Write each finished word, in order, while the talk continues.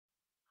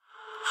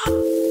I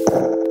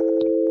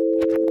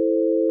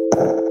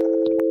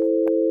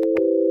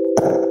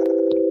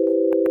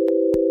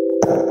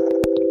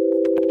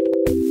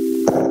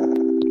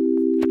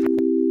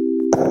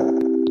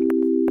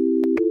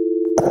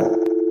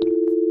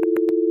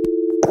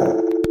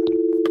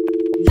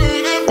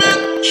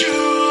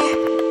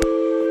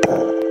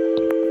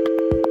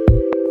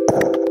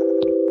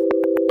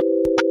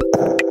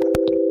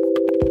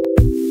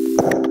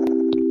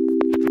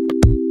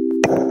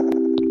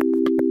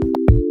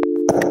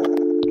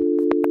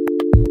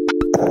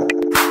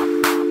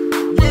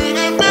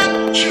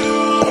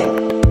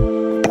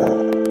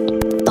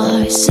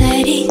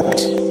said it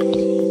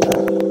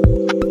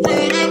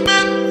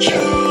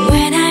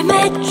when I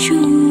met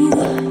you.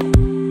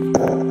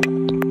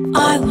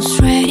 I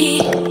was ready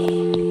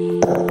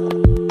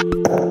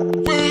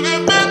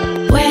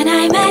when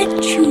I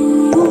met you.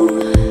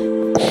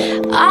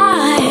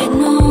 I had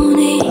known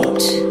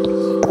it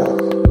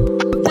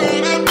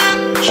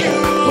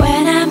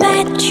when I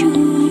met you.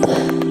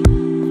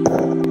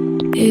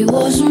 It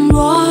wasn't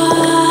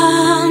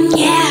wrong,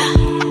 yeah.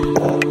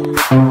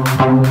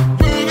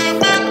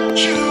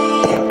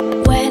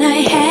 When I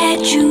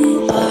had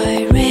you,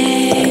 I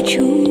read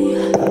you.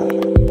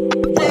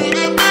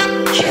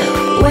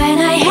 When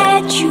I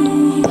had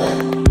you,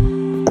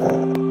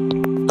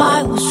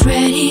 I was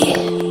ready.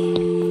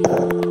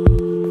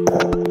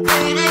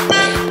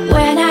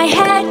 When I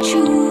had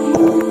you,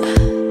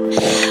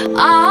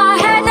 I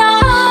had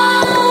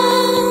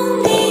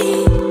known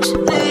it.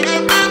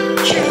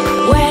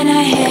 When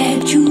I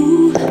had you,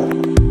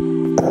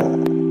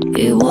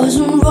 it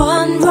wasn't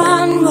run,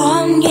 run,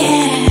 run,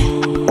 yeah.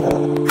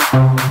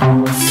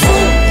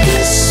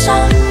 Focus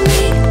on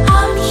me,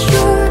 I'm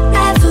your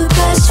ever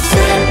best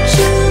friend.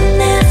 You'll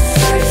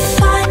never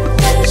find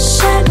the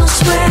same, I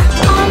swear.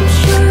 I'm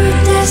your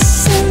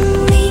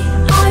destiny,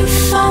 I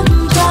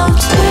found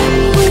out when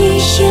we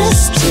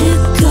used to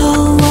go.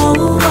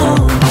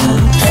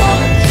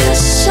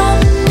 Focus on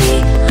me,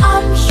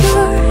 I'm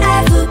your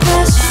ever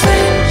best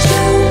friend.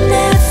 You'll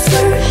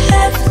never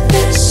have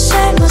the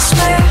same, I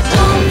swear.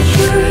 I'm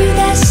your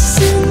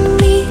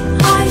destiny,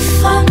 I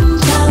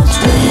found out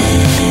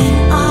when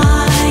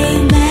I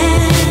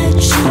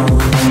met you.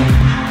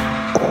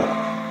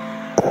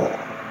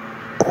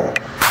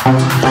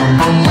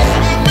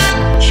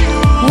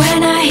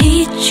 When I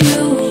hit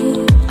you,